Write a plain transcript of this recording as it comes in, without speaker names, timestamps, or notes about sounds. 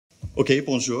Ok,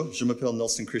 bonjour, je m'appelle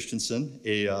Nelson Christensen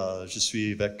et je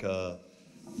suis avec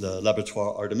le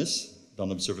laboratoire Artemis dans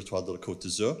l'observatoire de la Côte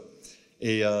d'Azur.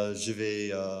 Et je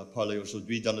vais parler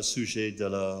aujourd'hui dans le sujet de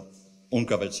la onde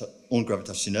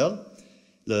gravitationnelle,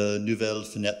 la nouvelle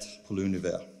fenêtre pour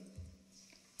l'univers.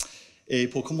 Et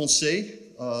pour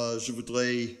commencer, je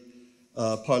voudrais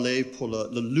parler pour la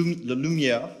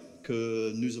lumière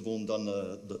que nous avons dans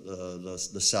la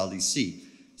salle ici.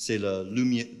 C'est la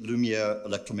lumière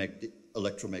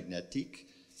électromagnétique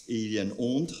et il y a une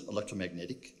onde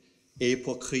électromagnétique. Et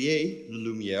pour créer la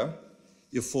lumière,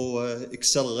 il faut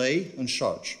accélérer une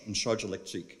charge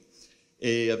électrique.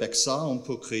 Et avec ça, on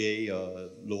peut créer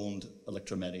l'onde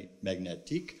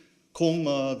électromagnétique comme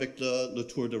avec le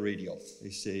tour de radio. Et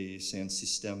c'est un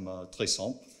système très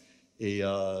simple et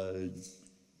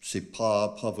c'est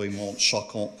pas vraiment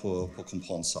choquant pour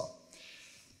comprendre ça.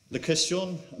 La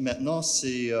question maintenant,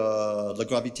 c'est la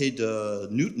gravité de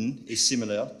Newton est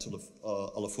similaire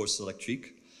à la force électrique.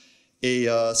 Et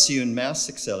si une masse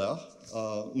accélère,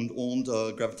 une onde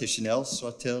gravitationnelle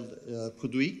sera-t-elle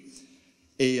produite?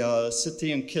 Et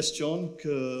c'était une question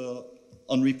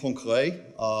qu'on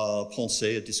répondrait à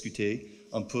penser, à discuter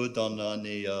un peu dans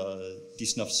l'année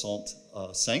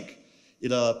 1905.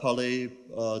 Il a parlé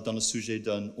dans le sujet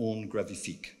d'une onde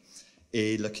gravifique.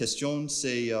 Et la question,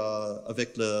 c'est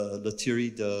avec la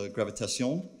théorie de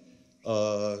gravitation,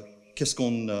 qu'est-ce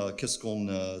qu'on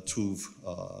trouve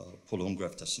pour l'onde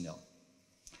gravitationnelle?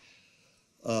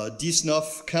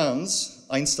 1915,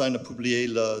 Einstein a publié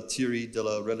la théorie de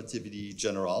la relativité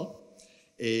générale.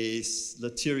 Et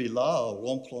la théorie-là a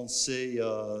remplacé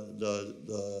la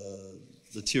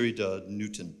théorie de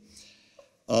Newton.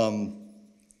 Dans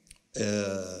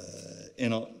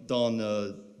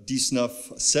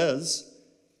 1916,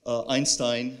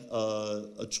 Einstein a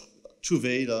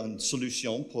trouvé une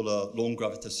solution pour l'onde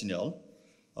gravitationnelle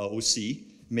aussi,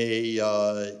 mais il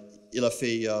a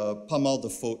fait pas mal de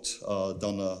fautes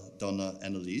dans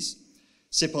l'analyse.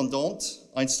 Cependant,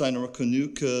 Einstein a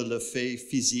reconnu que l'effet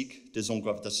physique des ondes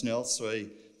gravitationnelles serait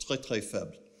très très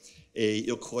faible et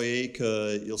il croyait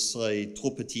qu'il serait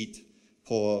trop petit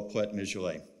pour être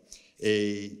mesuré.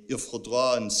 Et il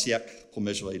faudra un siècle pour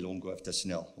mesurer l'onde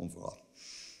gravitationnelle, on verra.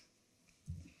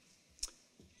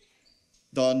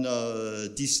 Dans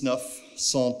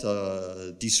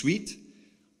 1918,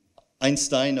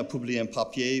 Einstein a publié un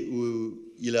papier où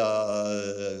il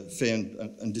a fait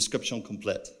une description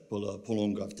complète pour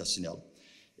l'onde gravitationnelle.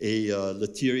 Et la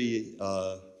théorie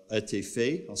a été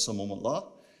faite à ce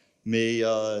moment-là, mais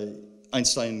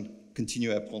Einstein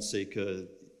continue à penser qu'il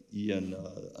y a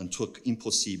un truc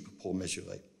impossible pour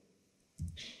mesurer.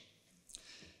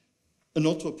 Un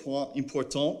autre point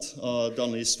important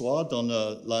dans l'histoire, dans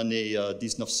l'année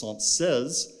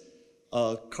 1916,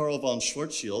 Carl von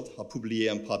Schwarzschild a publié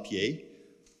un papier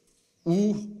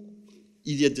où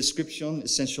il y a description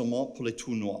essentiellement pour les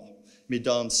trous noirs. Mais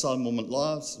dans ce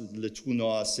moment-là, le trou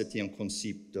noir, c'était un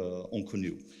concept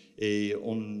inconnu. Et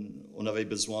on avait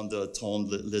besoin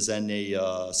d'attendre les années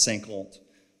 50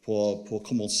 pour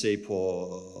commencer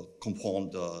pour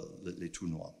comprendre les trous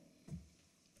noirs.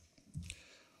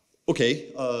 Ok,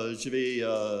 je vais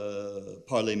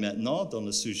parler maintenant dans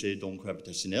le sujet d'onde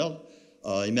gravitationnelle.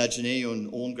 Imaginez une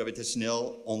onde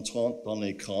gravitationnelle entrante dans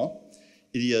l'écran.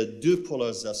 Il y a deux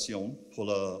polarisations pour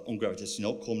l'onde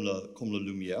gravitationnelle, comme la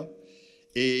lumière.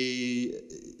 Et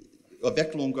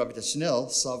avec l'onde gravitationnelle,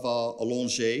 ça va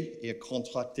allonger et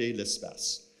contracter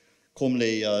l'espace. Comme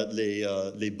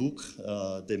les boucles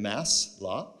des masses,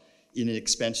 là, il y a une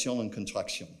expansion et une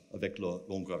contraction avec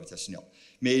l'onde gravitationnelle.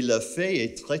 Mais l'effet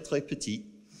est très, très petit.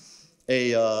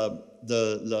 Et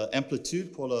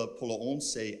l'amplitude pour l'onde,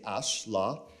 c'est H,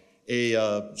 là. Et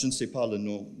je ne sais pas le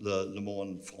mot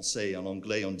en français. En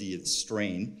anglais, on dit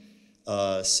strain.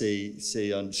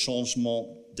 C'est un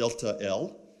changement delta L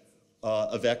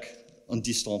avec une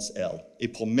distance L. Et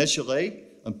pour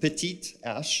mesurer un petit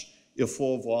H, il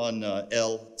faut avoir une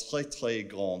L très, très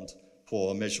grande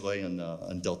pour mesurer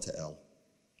un delta L.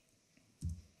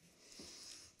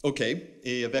 OK,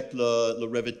 et avec la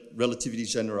relativité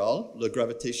générale, la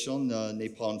gravitation n'est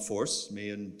pas une force, mais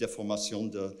une déformation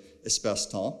de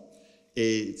l'espace-temps.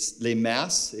 Et les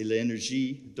masses et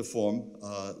l'énergie déforment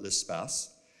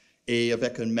l'espace. Et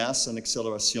avec une masse en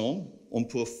accélération, on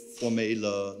peut former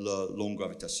l'onde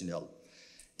gravitationnelle.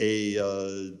 Et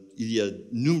il y a de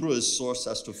nombreuses sources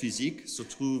astrophysiques qui se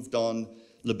trouvent dans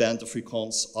la bande de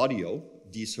fréquence audio,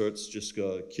 10 Hz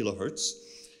jusqu'à kHz.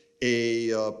 Et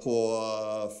pour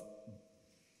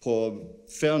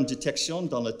faire une détection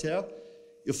dans la Terre,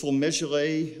 il faut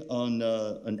mesurer un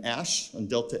H, un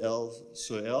delta L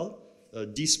sur L,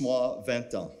 10 mois,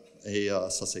 20 ans. Et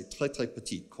ça, c'est très, très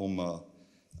petit, comme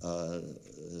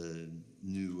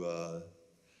nous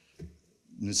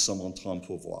sommes en train de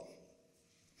voir.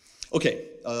 OK,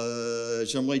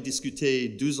 j'aimerais discuter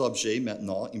deux objets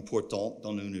maintenant importants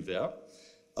dans l'univers.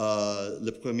 Le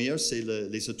premier, c'est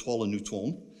les étoiles à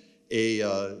neutrons. Et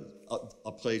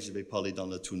après, je vais parler dans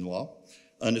le trou noir.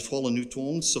 Une étoile à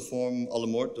neutrons se forme à la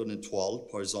mort d'une étoile,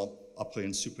 par exemple, après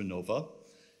une supernova.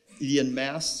 Il y a une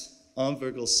masse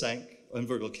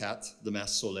 1,4 de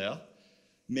masse solaire,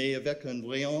 mais avec un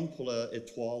rayon pour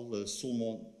l'étoile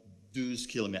seulement 12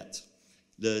 km.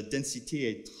 La densité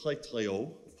est très, très haute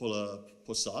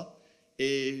pour ça.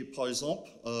 Et par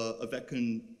exemple, avec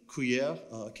une cuillère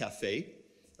à café,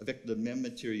 avec le même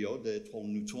matériau de l'étoile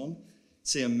neutron,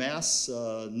 c'est une masse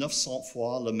 900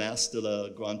 fois la masse de la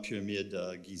grande pyramide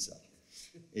de Giza.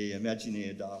 Et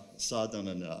imaginez ça dans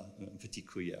une petite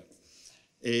cuillère.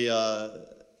 Et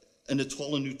une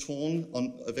étoile à neutrons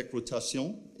avec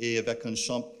rotation et avec un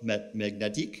champ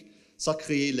magnétique, ça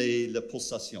crée les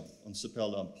pulsations. On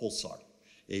s'appelle un pulsar.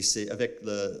 Et c'est avec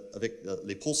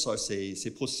les pulsars,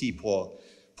 c'est possible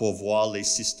pour voir les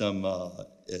systèmes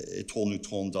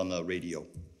étoiles-neutrons dans la radio.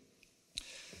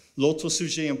 L'autre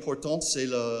sujet important, c'est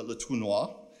le trou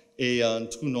noir. Et un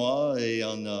trou noir est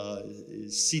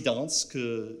si dense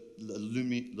que la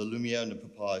lumière ne peut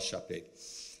pas échapper.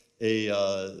 Et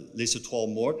les étoiles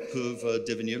mortes peuvent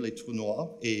devenir les trous noirs.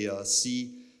 Et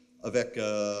si, avec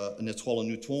une étoile à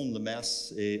neutrons, la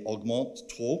masse augmente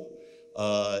trop,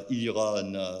 il y aura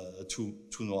un trou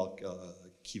noir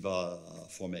qui va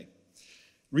former.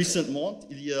 Récemment,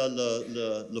 il y a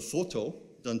la photo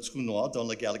d'un trou noir dans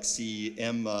la galaxie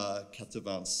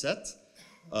M87.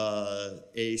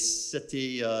 Et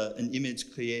c'était une image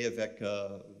créée avec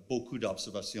beaucoup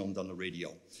d'observations dans la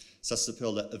radio. Ça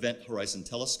s'appelle l'Event Horizon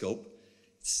Telescope.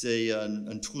 C'est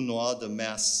un trou noir de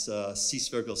masse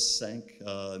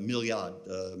 6,5 milliards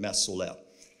de masse solaire.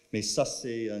 Mais ça,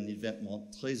 c'est un événement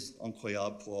très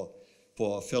incroyable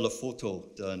pour faire la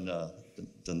photo d'un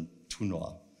trou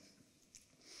noir.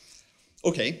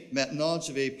 OK, maintenant,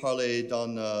 je vais parler dans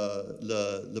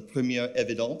la première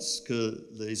évidence que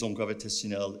les ondes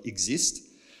gravitationnelles existent.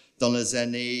 Dans les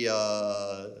années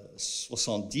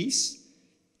 70,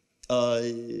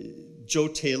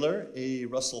 Joe Taylor et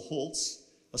Russell Holtz,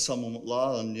 à ce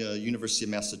moment-là, à l'Université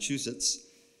de Massachusetts,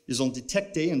 ils ont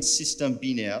détecté un système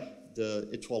binaire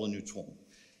d'étoiles à neutrons.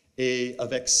 Et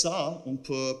avec ça, on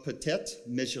peut peut-être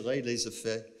mesurer les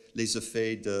effets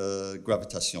de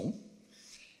gravitation.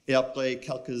 Et après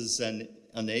quelques années,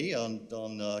 en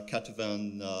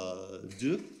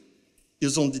 1982,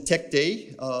 ils ont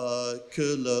détecté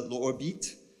que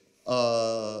l'orbite,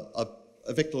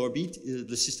 avec l'orbite,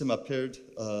 le système a perdu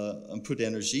un peu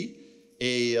d'énergie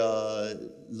et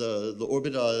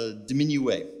l'orbite a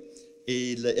diminué.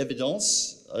 Et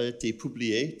l'évidence a été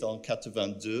publiée en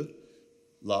 1982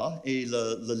 là, et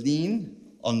la ligne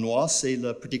en noir, c'est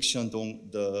la prédiction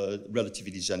de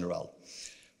relativité générale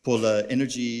pour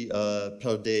l'énergie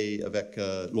perdue avec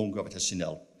l'onde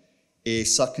gravitationnelle. Et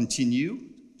ça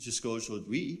continue jusqu'à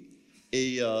aujourd'hui.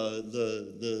 Et la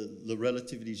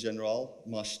relativité générale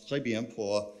marche très bien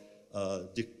pour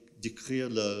décrire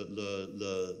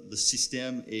le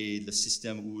système et le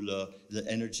système où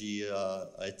l'énergie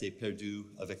a été perdue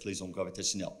avec les ondes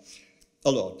gravitationnelles.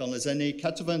 Alors, dans les années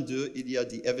 82, il y a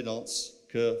des évidences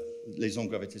que les ondes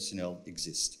gravitationnelles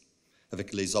existent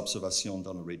avec les observations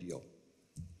dans la radio.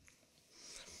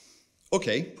 OK,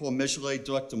 pour mesurer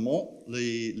directement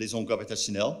les ondes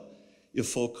gravitationnelles, il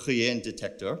faut créer un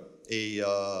détecteur. Et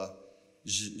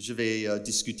je vais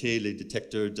discuter les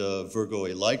détecteurs de Virgo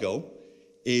et LIGO.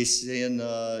 Et c'est un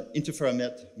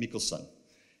interféromètre Michelson.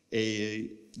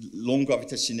 Et l'onde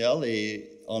gravitationnelle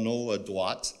est en haut à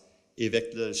droite, et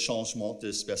avec le changement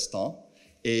d'espace-temps.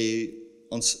 Et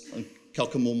en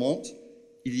quelques moments,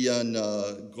 il y a une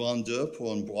grandeur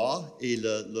pour un bras et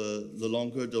la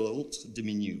longueur de l'autre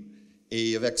diminue.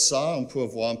 Et avec ça, on peut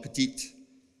avoir une petite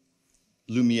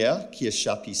lumière qui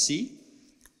échappe ici.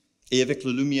 Et avec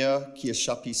la lumière qui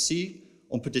échappe ici,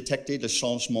 on peut détecter le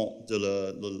changement de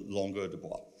la longueur de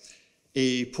bras.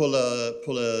 Et pour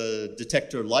le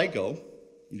détecteur LIGO,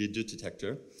 il y a deux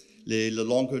détecteurs, la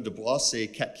longueur de bras, c'est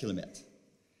 4 km.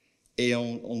 Et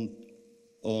on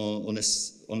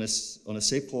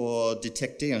essaie pour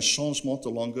détecter un changement de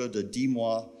longueur de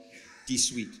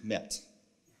 18 mètres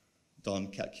dans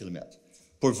 4 km.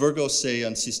 Pour Virgo, c'est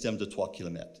un système de 3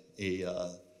 km. Et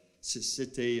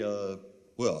c'était un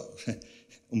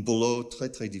boulot très,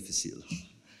 très difficile.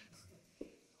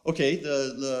 OK,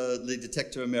 les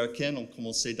détecteurs américains ont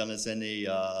commencé dans les années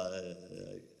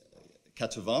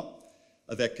 80.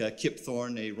 avec Kip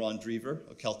Thorne et Ron Drever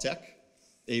au Caltech,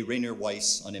 et Rainer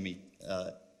Weiss en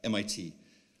MIT.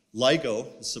 LIGO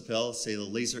s'appelle, c'est le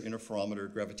Laser Interferometer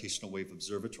Gravitational Wave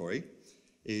Observatory.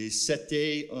 Et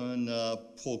c'était un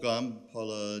programme par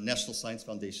la National Science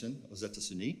Foundation aux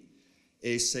États-Unis.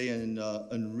 Et c'est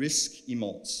un risque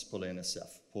immense pour la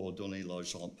NSF, pour donner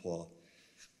l'argent pour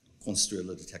construire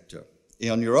le détecteur.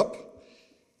 Et en Europe,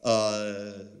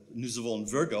 nous avons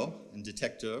Virgo, un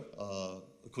détecteur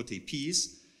côté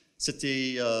Pise.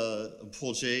 C'était un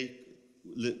projet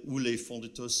où les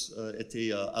fondateurs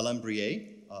étaient Alain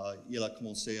Brier. Il a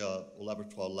commencé au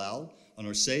laboratoire LAL en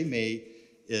Orsay, mais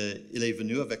il est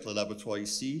venu avec le laboratoire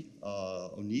ici,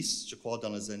 au Nice, je crois,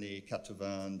 dans les années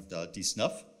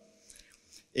 99.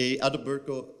 Et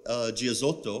Adalberto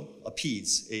Giazzotto à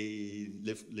Pise. Et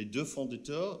les deux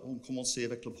fondateurs ont commencé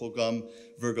avec le programme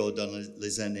Virgo dans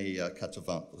les années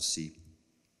 80 aussi.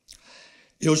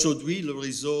 Et aujourd'hui, le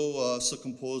réseau se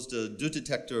compose de 2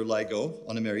 détecteurs LIGO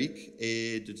en Amérique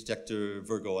et 2 détecteurs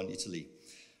Virgo en Italie.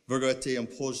 Virgo était un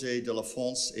projet de la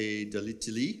France et de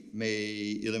l'Italie,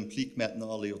 mais il implique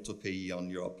maintenant les autres pays en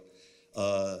Europe.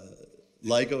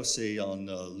 LIGO, c'est en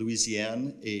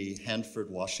Louisiane et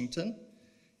Hanford, Washington.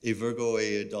 Et Virgo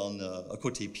est à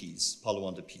côté Pise, pas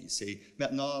loin de Pise. Et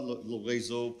maintenant, le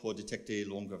réseau pour détecter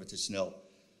l'onde gravitationnelle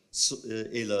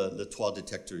est le 3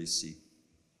 détecteurs ici.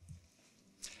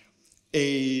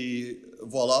 Et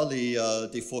voilà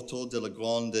des photos de la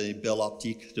grande et belle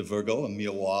optique de Virgo, un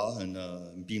miroir,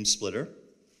 un beam splitter.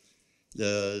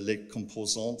 Les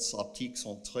composantes optiques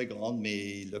sont très grandes,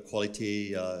 mais la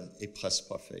qualité est presque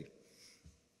parfaite.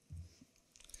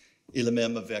 Et le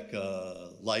même avec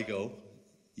LIGO.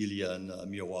 Il y a un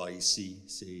miroir ici.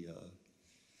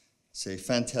 C'est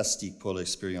fantastique pour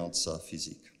l'expérience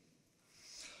physique.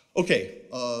 OK,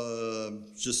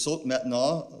 je saute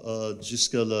maintenant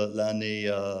jusqu'à l'année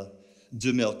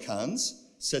 2015.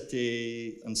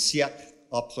 C'était un siècle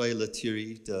après la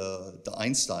théorie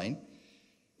d'Einstein.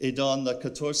 Et dans le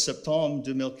 14 septembre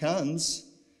 2015,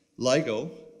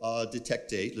 LIGO a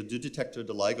détecté, les 2 détecteurs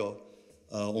de LIGO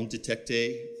ont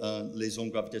détecté les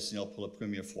ondes gravitationnelles pour la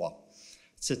première fois.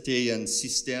 C'était un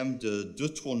système de 2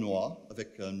 trous noirs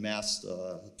avec une masse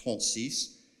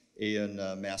 36 et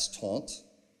une masse 30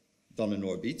 dans une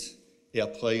orbite, et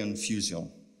après une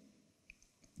fusion.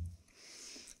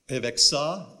 Et avec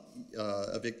ça,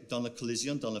 dans la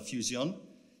collision, dans la fusion,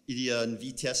 il y a une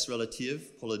vitesse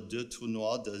relative pour les 2 trous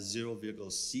noirs de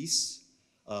 0,6,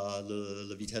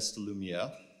 la vitesse de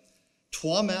lumière.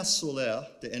 3 masses solaires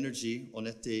d'énergie ont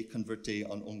été converties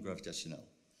en ondes gravitationnelles.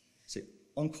 C'est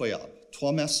incroyable.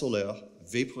 3 masses solaires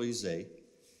vaporisées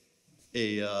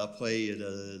et après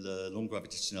l'onde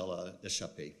gravitationnelle a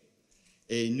échappé.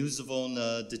 Et nous avons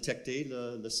détecté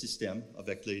le système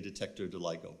avec les détecteurs de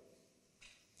LIGO.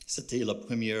 C'était la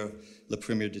première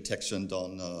détection dans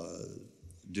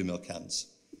 2015.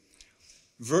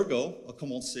 Virgo a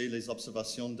commencé les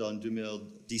observations en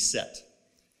 2017.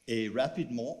 Et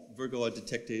rapidement, Virgo a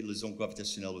détecté les ondes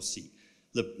gravitationnelles aussi.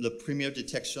 La première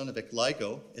détection avec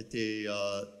LIGO était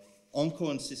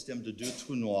encore un système de 2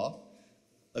 trous noirs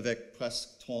avec presque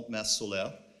 30 masses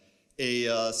solaires. Et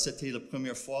c'était la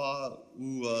première fois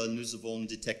où nous avons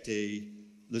détecté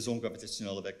les ondes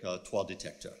gravitationnelles avec 3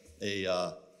 détecteurs. Et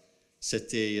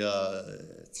c'était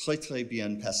très, très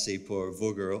bien passé pour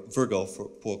Virgo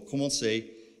pour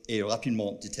commencer et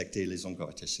rapidement détecter les ondes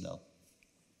gravitationnelles.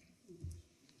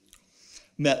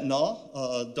 Maintenant,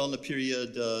 dans la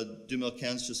période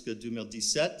 2015 jusqu'à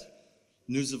 2017,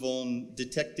 nous avons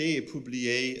détecté et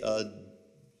publié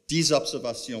 10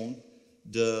 observations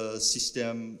de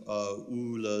systèmes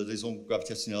où les ondes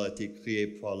gravitationnelles étaient créées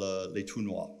par les trous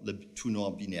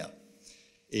noirs binaires.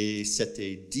 Et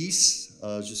c'était 10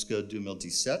 jusqu'à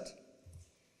 2017.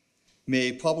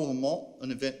 Mais probablement, un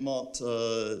événement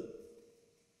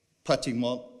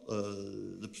pratiquement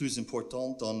le plus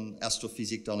important dans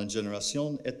l'astrophysique dans la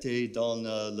génération était dans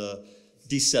le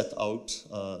 17 août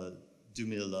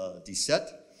 2017.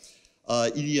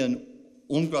 Il y a une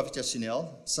onde gravitationnelle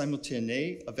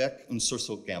simultanée avec un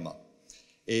sursaut gamma.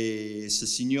 Et ce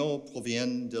signal provient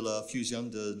de la fusion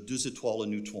de 2 étoiles à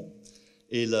neutrons.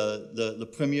 Et la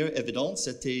première évidence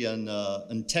était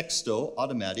un texto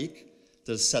automatique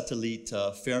du satellite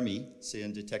Fermi, c'est un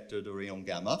détecteur de rayons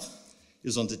gamma.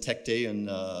 Ils ont détecté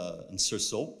un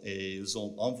sursaut et ils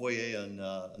ont envoyé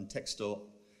un texto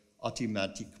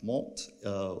automatiquement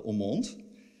au monde.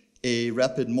 Et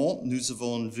rapidement, nous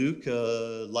avons vu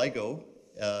que LIGO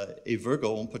et Virgo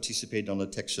ont participé dans la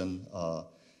détection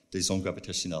des ondes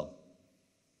gravitationnelles.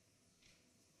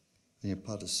 Il n'y a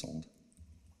pas de sonde.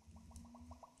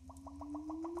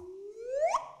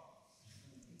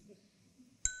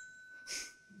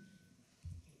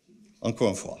 Encore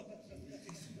une fois.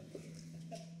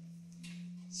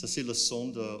 Ça, c'est le son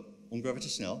de ondes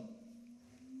gravitationnelles.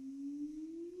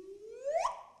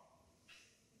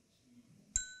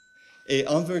 Et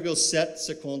 1,7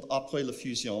 secondes après la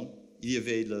fusion, il y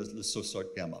avait le source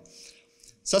gamma.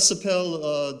 Ça s'appelle,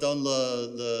 dans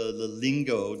le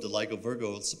lingo de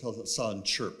LIGO-Virgo, ça s'appelle ça un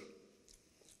chirp,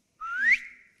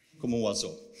 comme un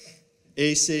oiseau.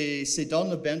 Et c'est dans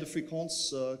la bande de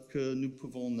fréquence que nous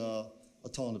pouvons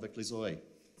attendre avec les oreilles.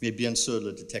 Mais bien sûr,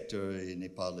 le détecteur n'est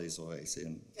pas les oreilles, c'est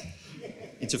un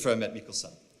interféromètre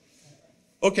microscope.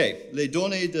 OK, les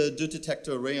données de deux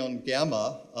détecteurs rayons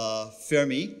gamma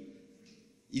Fermi.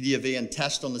 Il y avait une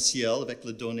tâche dans le ciel avec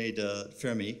les données de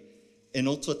Fermi, une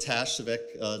autre tâche avec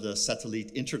le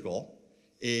satellite Integral,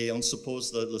 et on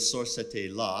suppose que la source était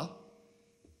là.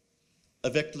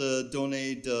 Avec les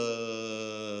données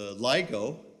de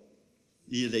LIGO,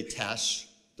 il y a des tâches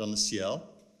dans le ciel,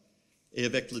 et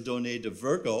avec les données de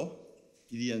Virgo,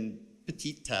 il y a une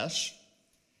petite tâche,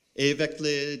 et avec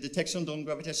les détections d'ondes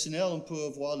gravitationnelles, on peut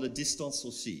voir la distance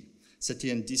aussi. C'était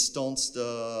une distance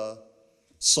de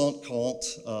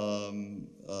 140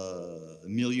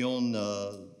 millions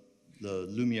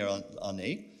de lumière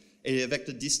année. Et avec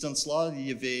la distance là, il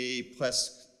y avait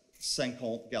presque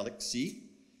 50 galaxies.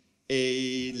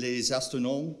 Et les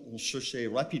astronomes ont cherché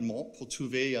rapidement pour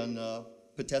trouver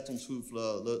peut-être on trouve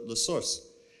la source.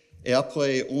 Et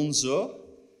après 11 heures,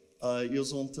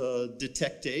 ils ont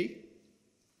détecté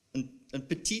une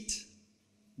petite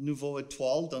nouvelle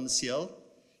étoile dans le ciel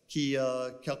qui,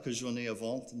 quelques journées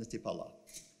avant, n'était pas là.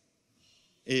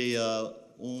 Et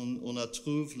on a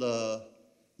trouvé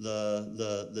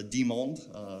le diamant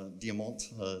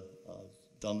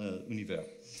dans l'univers.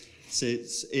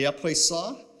 Et après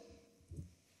ça,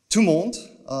 tout le monde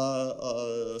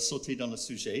a sauté dans le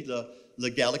sujet. La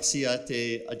galaxie a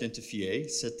été identifiée.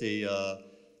 C'était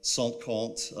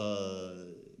 130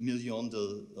 millions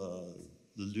de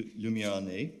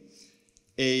lumière-années.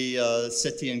 Et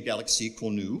c'était une galaxie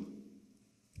connue.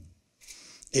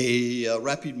 Et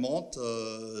rapidement,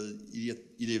 il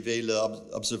y avait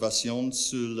l'observation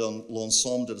sur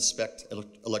l'ensemble de spectre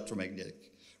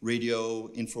électromagnétique,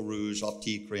 radio, infrarouge,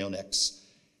 optique, rayon X.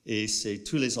 Et c'est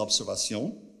toutes les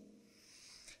observations.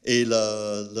 Et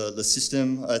le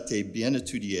système a été bien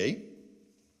étudié.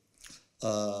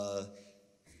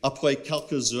 Après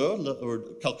quelques heures,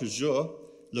 quelques jours,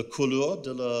 la couleur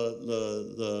de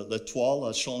l'étoile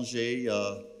a changé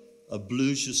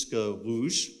bleu jusqu'à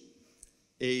rouge.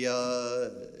 Et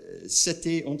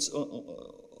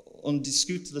on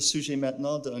discute le sujet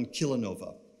maintenant d'un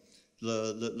kilonova,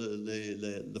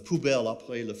 la poubelle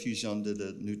après la fusion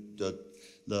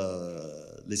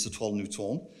les étoiles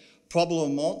neutrons.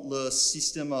 Probablement, le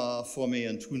système a formé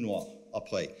un trou noir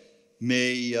après.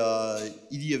 Mais il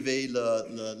y avait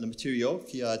le matériau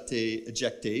qui a été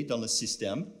éjecté dans le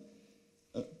système.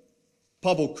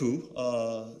 Pas beaucoup,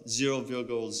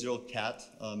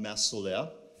 0,04 masse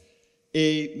solaire.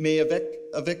 Mais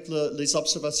avec les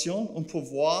observations, on peut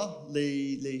voir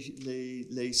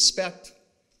les spectres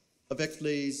avec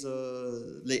les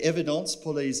évidences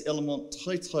pour les éléments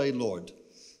très très lourds.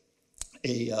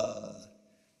 Et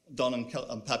dans un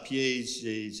papier,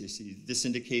 this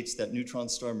indicates that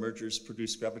neutron-star mergers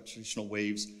produce gravitational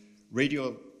waves,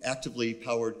 radioactively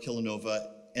powered kilonova,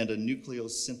 and a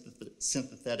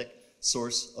nucleosynthetic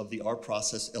source of the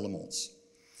R-process elements.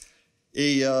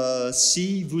 Et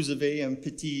si vous avez un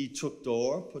petit truc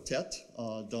d'or, peut-être,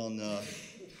 dans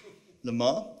le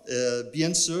main,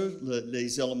 bien sûr,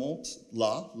 les éléments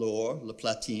là, l'or, la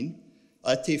platine,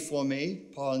 a été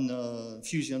formé par une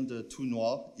fusion de trous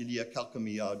noirs il y a quelques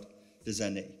milliards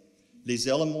d'années. Les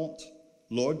éléments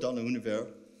lourds dans l'univers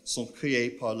sont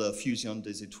créés par la fusion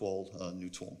des étoiles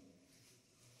neutrons.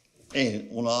 Et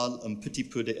on a un petit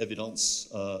peu d'évidence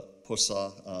pour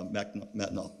ça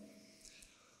maintenant.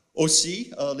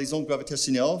 Aussi, les ondes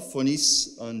gravitationnelles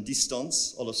fournissent une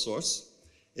distance à la source,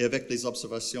 et avec les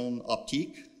observations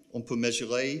optiques, on peut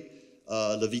mesurer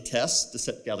la vitesse de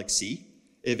cette galaxie.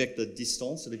 Et avec la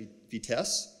distance et la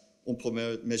vitesse, on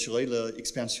peut mesurer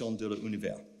l'expansion de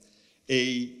l'univers.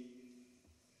 Et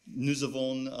nous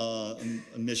avons un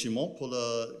measurement pour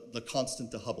la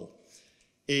constante de Hubble.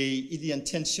 Et il y a une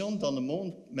tension dans le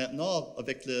monde maintenant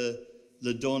avec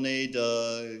les données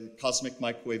de Cosmic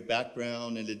Microwave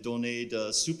Background et les données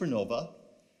de supernova.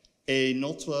 Et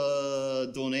notre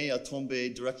donnée a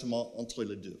tombé directement entre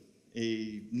les deux.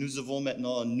 Et nous avons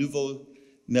maintenant une nouvelle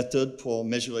méthode pour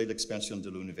mesurer l'expansion de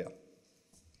l'univers.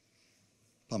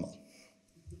 Pas mal.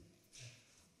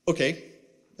 OK,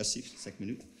 merci, 5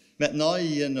 minutes. Maintenant,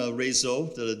 il y a un réseau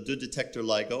de deux détecteurs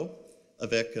LIGO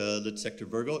avec le détecteur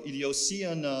Virgo. Il y a aussi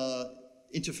un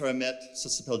interféromètre, ça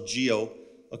s'appelle GEO,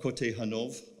 à côté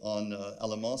Hanovre en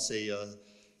allemand, c'est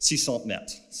 600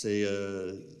 mètres. C'est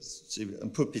un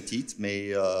peu petit,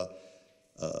 mais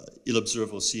il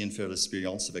observe aussi et fait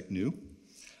l'expérience avec nous.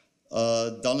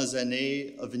 Dans les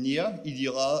années à venir, il y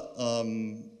aura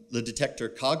le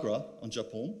détecteur Kagra en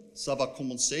Japon. Ça va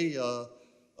commencer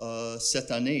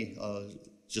cette année,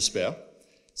 j'espère.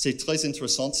 C'est très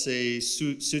intéressant, c'est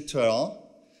souterrain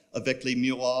avec les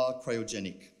miroirs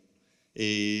cryogéniques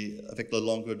et avec la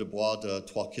longueur de bois de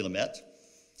 3 km.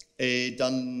 Et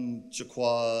dans, je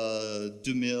crois,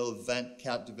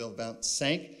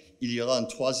 2024-2025, il y aura un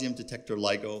troisième détecteur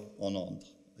LIGO en ondes.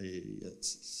 Et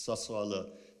ça sera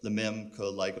le même que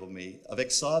LIGO, mais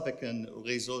avec ça, avec un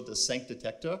réseau de 5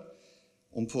 détecteurs,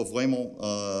 on peut vraiment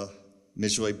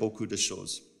mesurer beaucoup de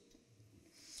choses.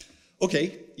 OK,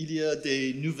 il y a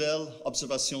des nouvelles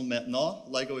observations maintenant.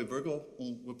 LIGO et Virgo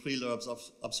ont repris leurs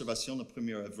observations le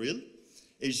 1er avril.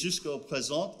 Et jusqu'au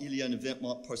présent, il y a un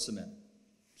événement par semaine.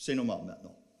 C'est normal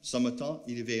maintenant. Ce matin,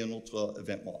 il y avait un autre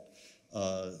événement.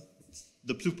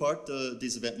 La plupart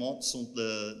des événements sont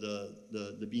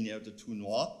le binaire de trous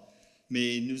noirs,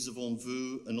 mais nous avons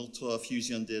vu une autre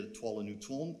fusion d'étoiles à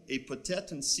neutrons et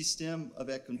peut-être un système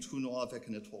avec un trou noir avec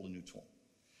une étoile à neutrons.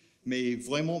 Mais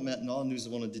vraiment, maintenant, nous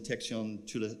avons une détection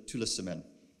toute la semaine.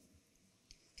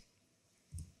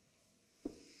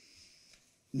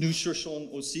 Nous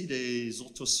cherchons aussi des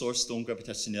autres sources d'ondes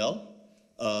gravitationnelles,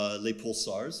 les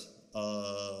pulsars,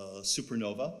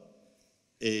 supernova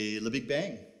et le Big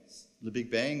Bang. Le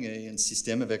Big Bang est un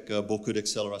système avec beaucoup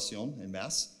d'accélération et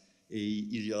masse, et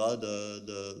il y aura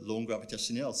de l'onde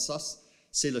gravitationnelle. Ça,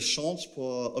 c'est la chance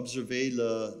pour observer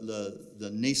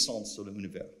la naissance de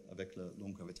l'univers avec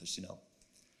l'onde gravitationnelle.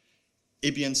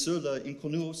 Et bien sûr,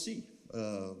 l'inconnu aussi.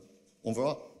 On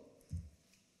verra.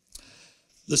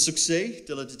 Le succès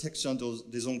de la détection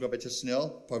des ondes gravitationnelles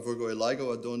par Virgo et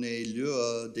LIGO a donné lieu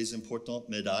à des importantes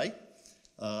médailles.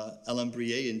 Alain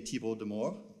Briet et Thibaut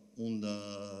Demore ont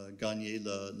gagné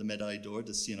la médaille d'or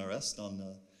de CNRS en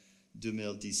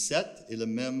 2017 et le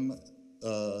même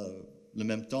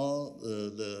temps,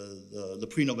 le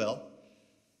prix Nobel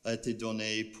a été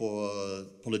donné pour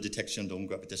la détection d'ondes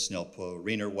gravitationnelles pour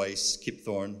Rainer Weiss, Kip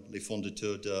Thorne, les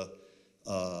fondateurs de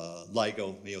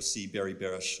LIGO, mais aussi Barry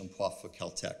Barish, un prof à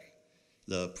Caltech,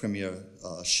 le premier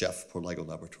chef pour LIGO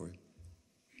Laboratory.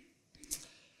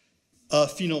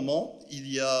 Finalement,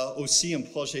 il y a aussi un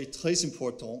projet très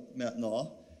important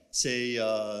maintenant, c'est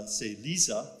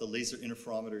LISA, the Laser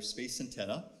Interferometer Space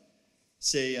Antenna.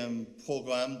 C'est un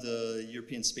programme de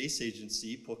European Space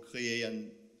Agency pour créer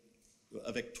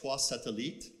avec 3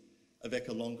 satellites, avec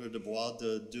une longueur de bois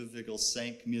de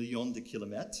 2,5 millions de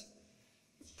kilomètres,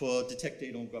 pour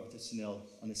détecter les ondes gravitationnelles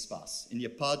en espace. Il n'y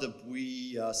a pas de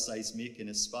bruit sismique en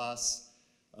espace.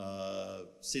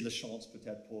 C'est la chance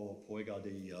peut-être pour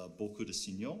regarder beaucoup de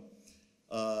signaux.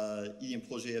 Il y a un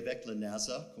projet avec la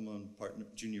NASA comme un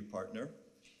junior partner.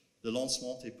 Le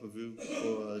lancement est prévu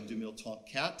pour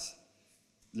 2034.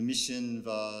 La mission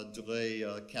va durer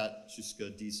 4 jusqu'à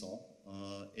 10 ans.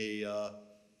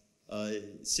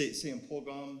 C'est un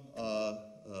programme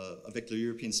avec le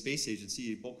European Space Agency.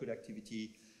 Il y a beaucoup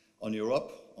d'activités en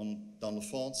Europe, dans la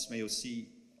France, mais aussi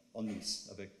en Nice,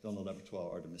 dans le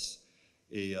laboratoire Artemis.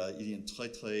 Et il y a une très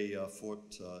très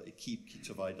forte équipe qui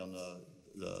travaille dans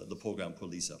le programme pour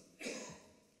LISA.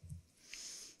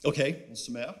 OK, en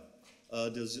sommaire.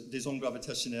 Des ondes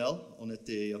gravitationnelles ont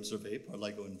été observées par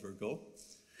LIGO et Virgo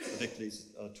avec les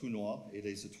trous noirs et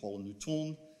les étoiles à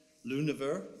neutrons.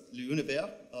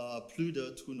 L'univers a plus de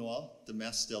trous noirs de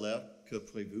masse stellaire que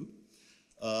prévu.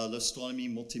 L'astronomie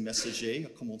multimessager a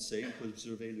commencé. On peut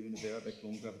observer l'univers avec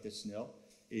l'onde gravitationnelle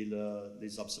et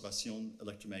les observations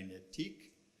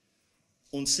électromagnétiques.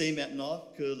 On sait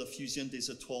maintenant que la fusion des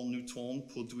étoiles neutrons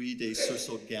produit des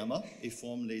sursauts gamma et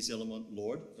forme les éléments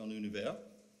lourds dans l'univers.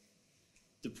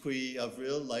 Depuis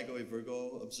avril, LIGO et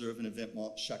Virgo observent un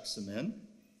événement chaque semaine.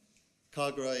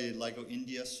 Kagra et LIGO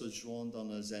India se joignent dans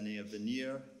les années à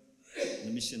venir. La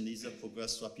mission LISA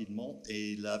progresse rapidement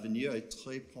et l'avenir est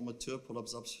très prometteur pour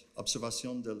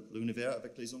l'observation de l'univers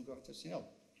avec les ondes gravitationnelles.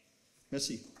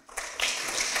 Merci.